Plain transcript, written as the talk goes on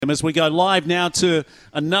As we go live now to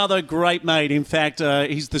another great mate. In fact,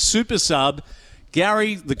 he's the super sub,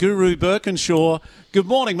 Garry the Guru Burkinhsaw. Good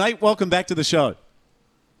morning, mate. Welcome back to the show.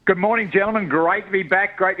 Good morning, gentlemen. Great to be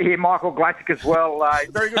back. Great to hear Michael Glassick as well.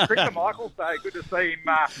 Very good cricketer, Michael. So good to see him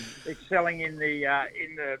excelling in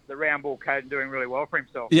the round ball code and doing really well for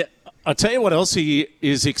himself. Yeah, I'll tell you what else he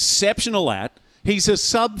is exceptional at. He's a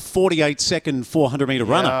sub 48-second 400-metre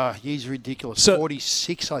runner. He's ridiculous. So,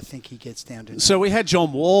 46, I think he gets down to. So we had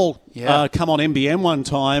John Wall come on NBN one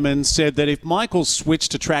time and said that if Michael switched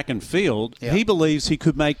to track and field, he believes he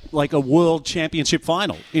could make like a world championship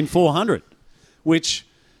final in 400, which,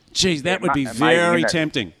 geez, that would be very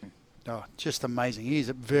tempting. Oh, just amazing. He's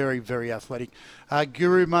very, very athletic.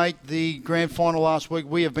 Guru, mate, the grand final last week,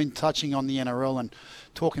 we have been touching on the NRL and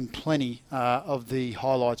talking plenty of the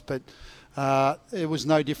highlights, but it was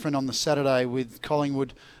no different on the Saturday with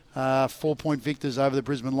Collingwood 4-point victors over the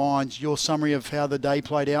Brisbane Lions. Your summary of how the day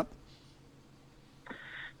played out?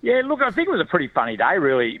 Yeah, look, I think it was a pretty funny day,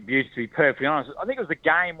 really, Buse, to be perfectly honest. I think it was a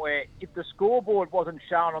game where if the scoreboard wasn't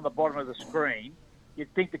shown on the bottom of the screen,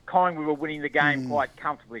 you'd think that Collingwood were winning the game quite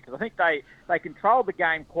comfortably, because I think they controlled the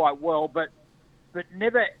game quite well, but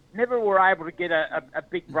never were able to get a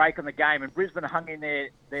big break on the game, and Brisbane hung in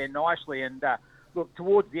there nicely. And look,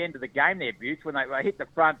 towards the end of the game there, Butch, when they hit the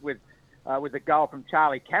front with a goal from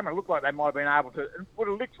Charlie Cameron, it looked like they might have been able to, would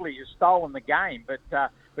have literally stolen the game. But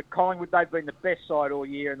Collingwood, they've been the best side all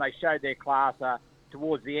year, and they showed their class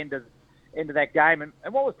towards the end of that game.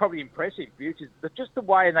 And what was probably impressive, Butch, is that just the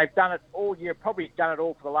way, and they've done it all year, probably done it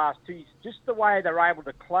all for the last 2 years, just the way they're able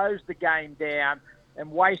to close the game down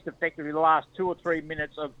and waste effectively the last 2 or 3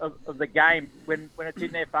 minutes of the game when it's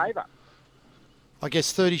in their favour. I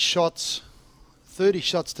guess 30 shots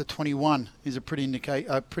to 21 is a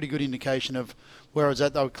pretty good indication of where I was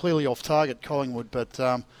at. They were clearly off target, Collingwood, but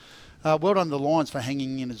well done to the Lions for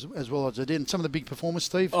hanging in as well as they did. And some of the big performers,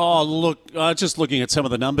 Steve? Oh, look, just looking at some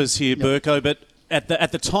of the numbers here, Burko, but at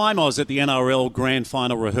the time I was at the NRL Grand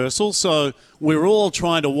Final rehearsal, so we were all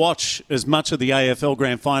trying to watch as much of the AFL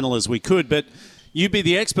Grand Final as we could, but you be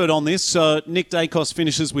the expert on this. So Nick Dacos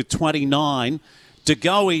finishes with 29. De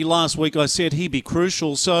Goey, last week I said he'd be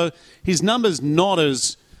crucial. So his number's not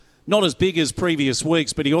as big as previous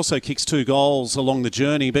weeks, but he also kicks 2 goals along the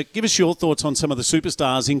journey. But give us your thoughts on some of the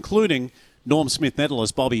superstars, including Norm Smith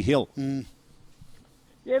medalist Bobby Hill.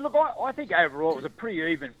 Yeah, look, I think overall it was a pretty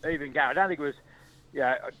even game. I don't think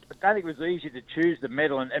it was easy to choose the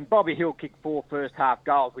medal. And Bobby Hill kicked 4 first half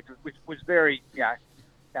goals, which was very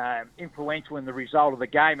influential in the result of the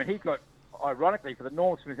game. And he got, ironically, for the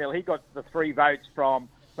Norm Smith medal, he got the 3 votes from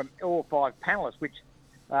all 5 panellists, which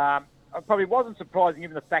probably wasn't surprising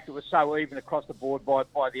given the fact it was so even across the board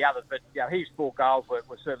by the others. But his 4 goals were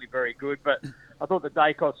certainly very good. But I thought that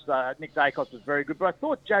Nick Dacos was very good. But I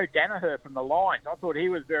thought Joe Danaher from the Lions, I thought he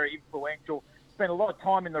was very influential. Spent a lot of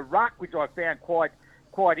time in the ruck, which I found quite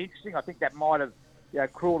interesting. I think that might have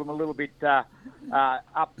crawled him a little bit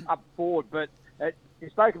up forward. But you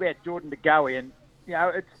spoke about Jordan De Goey, and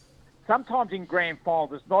it's sometimes in grand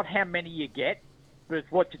finals, it's not how many you get, but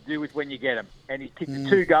it's what you do with when you get them. And he kicked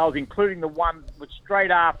 2 goals, including the one which straight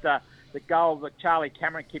after the goal that Charlie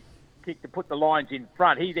Cameron kicked to put the Lions in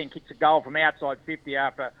front. He then kicks a goal from outside 50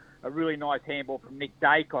 after a really nice handball from Nick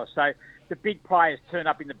Dacos. So the big players turn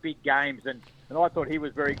up in the big games, and I thought he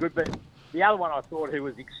was very good. But the other one I thought who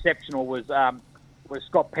was exceptional was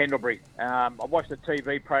Scott Pendlebury. I watched the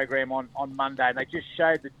TV program on Monday, and they just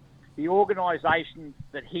showed the organisation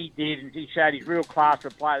that he did, and he showed his real class for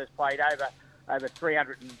a player that's played over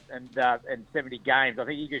 370 games. I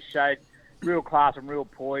think he just showed real class and real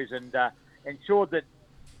poise, and ensured that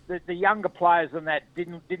the younger players than that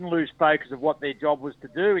didn't lose focus of what their job was to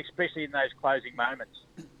do, especially in those closing moments.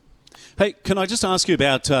 Hey, can I just ask you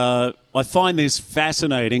about, I find this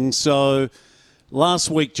fascinating. So last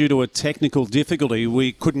week, due to a technical difficulty,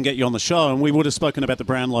 we couldn't get you on the show, and we would have spoken about the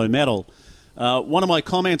Brownlow medal. One of my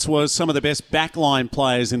comments was some of the best backline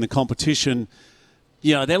players in the competition,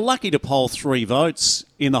 they're lucky to poll 3 votes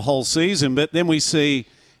in the whole season, but then we see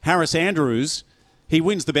Harris Andrews, he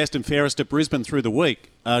wins the best and fairest at Brisbane through the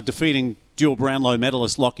week, defeating dual Brownlow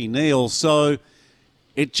medalist Lachie Neale. So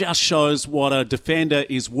it just shows what a defender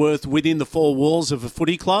is worth within the 4 walls of a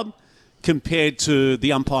footy club compared to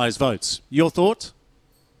the umpires' votes. Your thoughts?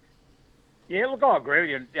 Yeah, look, I agree with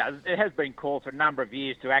you. It has been called for a number of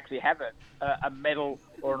years to actually have a medal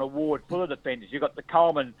or an award for the defenders. You've got the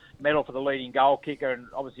Coleman medal for the leading goal kicker, and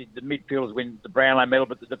obviously the midfielders win the Brownlow medal,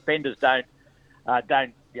 but the defenders don't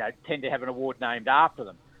tend to have an award named after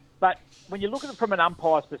them. But when you look at it from an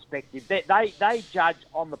umpire's perspective, they judge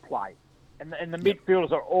on the play, and the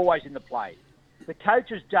midfielders are always in the play. the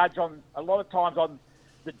coaches judge on a lot of times on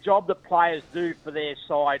the job that players do for their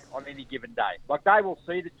side on any given day. Like, they will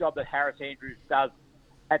see the job that Harris Andrews does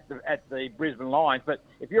at the Brisbane Lions, but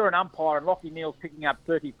if you're an umpire and Lachie Neale's picking up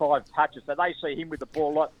 35 touches, so they see him with the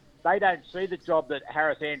ball a lot, they don't see the job that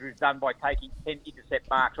Harris Andrews done by taking 10 intercept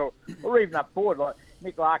marks, or even up forward. Like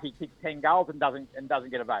Nick Larkey kicked 10 goals and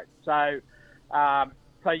doesn't get a vote. So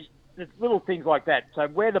there's little things like that. So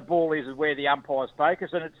where the ball is where the umpires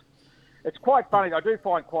focus, and it's quite funny. I do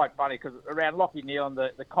find quite funny because around Lachie Neale and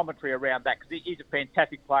the commentary around that, because he's a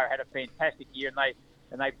fantastic player, had a fantastic year,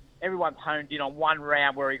 and everyone's honed in on one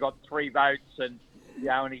round where he got 3 votes, and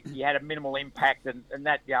he had a minimal impact, and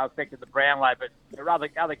that affected the Brownlow. But there are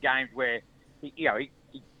other games where he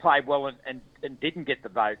played well and didn't get the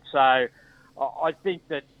vote. So I think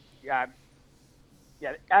that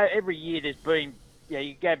every year there's been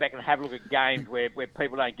you go back and have a look at games where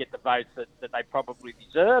people don't get the votes that they probably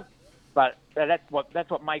deserve. But that's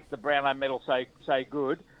what makes the Brownlow medal so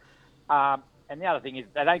good. And the other thing is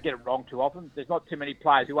they don't get it wrong too often. There's not too many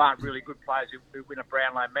players who aren't really good players who win a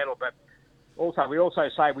Brownlow medal. But we also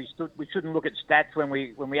say we shouldn't look at stats when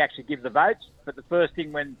we actually give the votes. But the first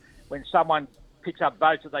thing when someone picks up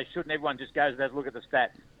votes that they shouldn't, everyone just goes and has a look at the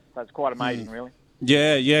stats. So it's quite amazing, really.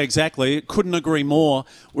 Yeah, exactly. Couldn't agree more.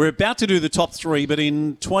 We're about to do the top 3, but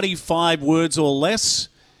in 25 words or less,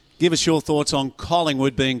 give us your thoughts on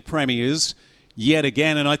Collingwood being premiers yet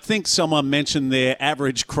again. And I think someone mentioned their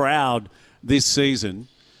average crowd this season.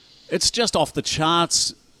 It's just off the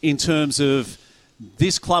charts in terms of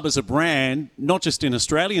this club as a brand, not just in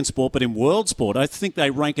Australian sport, but in world sport. I think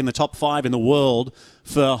they rank in the top 5 in the world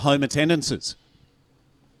for home attendances.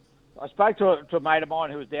 I spoke to a mate of mine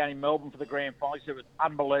who was down in Melbourne for the grand final. He said it was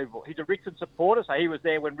unbelievable. He's a Richmond supporter, so he was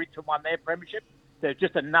there when Richmond won their premiership. There's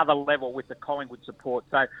just another level with the Collingwood support.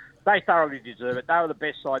 So they thoroughly deserve it. They were the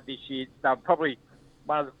best side this year. They were probably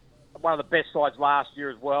one of the best sides last year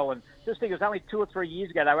as well. And just think, it was only 2 or 3 years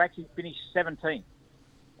ago they were actually finished 17th.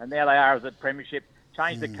 And now they are as a premiership.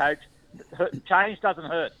 Change the coach. Change doesn't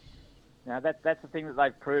hurt. Now that's the thing that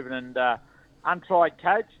they've proven. And untried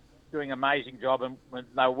coach, doing an amazing job, and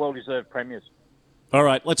they were well-deserved premiers. All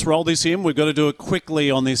right, let's roll this in. We've got to do it quickly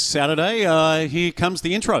on this Saturday. Here comes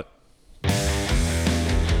the intro.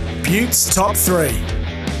 Buttes top 3.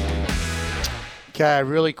 Okay,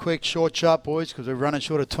 really quick, short, sharp, boys, because we're running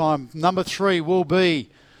short of time. Number 3 will be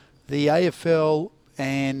the AFL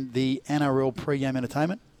and the NRL pre-game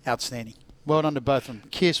entertainment. Outstanding. Well done to both of them.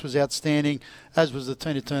 Kiss was outstanding, as was the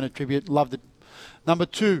Tina Turner tribute. Loved it. Number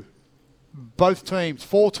 2, both teams,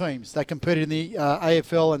 4 teams that competed in the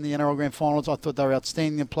AFL and the NRL Grand Finals. I thought they were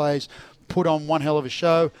outstanding players, put on one hell of a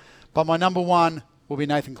show. But my number 1 will be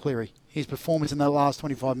Nathan Cleary. His performance in the last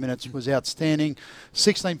 25 minutes was outstanding.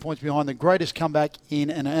 16 points behind, the greatest comeback in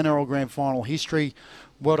an NRL Grand Final history.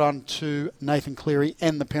 Well done to Nathan Cleary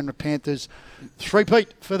and the Penrith Panthers.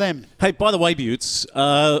 3-peat for them. Hey, by the way, Buttes,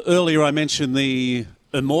 earlier I mentioned the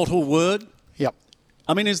immortal word. Yep.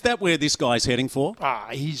 I mean, is that where this guy's heading for?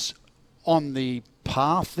 He's on the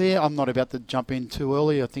path there. I'm not about to jump in too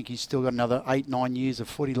early. I think he's still got another 8-9 years of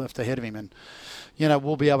footy left ahead of him, and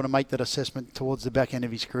we'll be able to make that assessment towards the back end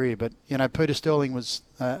of his career. But Peter Sterling was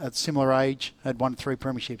at similar age, had won 3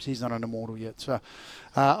 premierships. He's not an immortal yet, so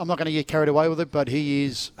I'm not going to get carried away with it. But he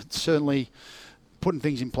is certainly putting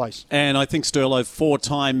things in place. And I think Sterlo,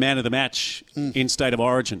 4-time man of the match in State of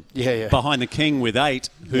Origin. Yeah. Behind the King with 8,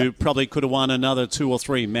 who probably could have won another 2 or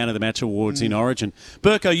 3 man of the match awards in Origin.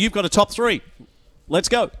 Burko, you've got a top 3. Let's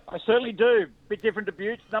go. I certainly do. Bit different to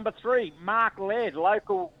Buttes. Number 3, Mark Laird,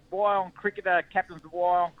 local Wyong cricketer, captain of the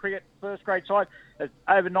Wyong cricket first grade side,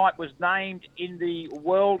 overnight was named in the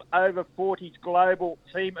World Over 40s Global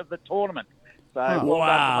Team of the Tournament. So well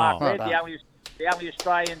done to Mark Laird, the only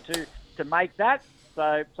Australian to make that.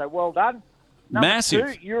 So well done. Number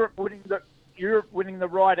Massive. 2, Europe winning the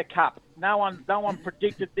Ryder Cup. No one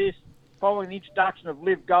predicted this. Following the introduction of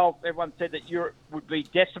Live Golf, everyone said that Europe would be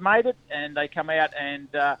decimated, and they come out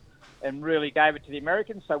and really gave it to the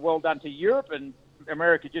Americans. So well done to Europe, and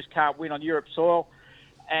America just can't win on Europe's soil.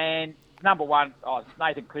 And number 1,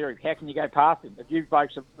 Nathan Cleary. How can you go past him? You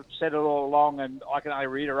blokes have said it all along, and I can only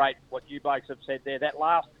reiterate what you blokes have said there. That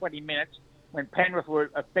last 20 minutes, when Penrith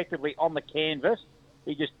were effectively on the canvas,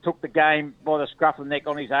 he just took the game by the scruff of the neck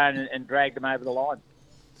on his own and dragged them over the line.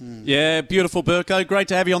 Yeah, beautiful, Burko. Great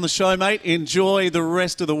to have you on the show, mate. Enjoy the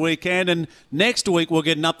rest of the weekend. And next week we'll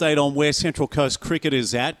get an update on where Central Coast Cricket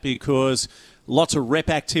is at, because lots of rep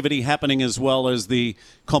activity happening as well as the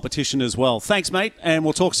competition as well. Thanks, mate, and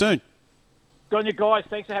we'll talk soon. Good on you guys.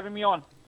 Thanks for having me on.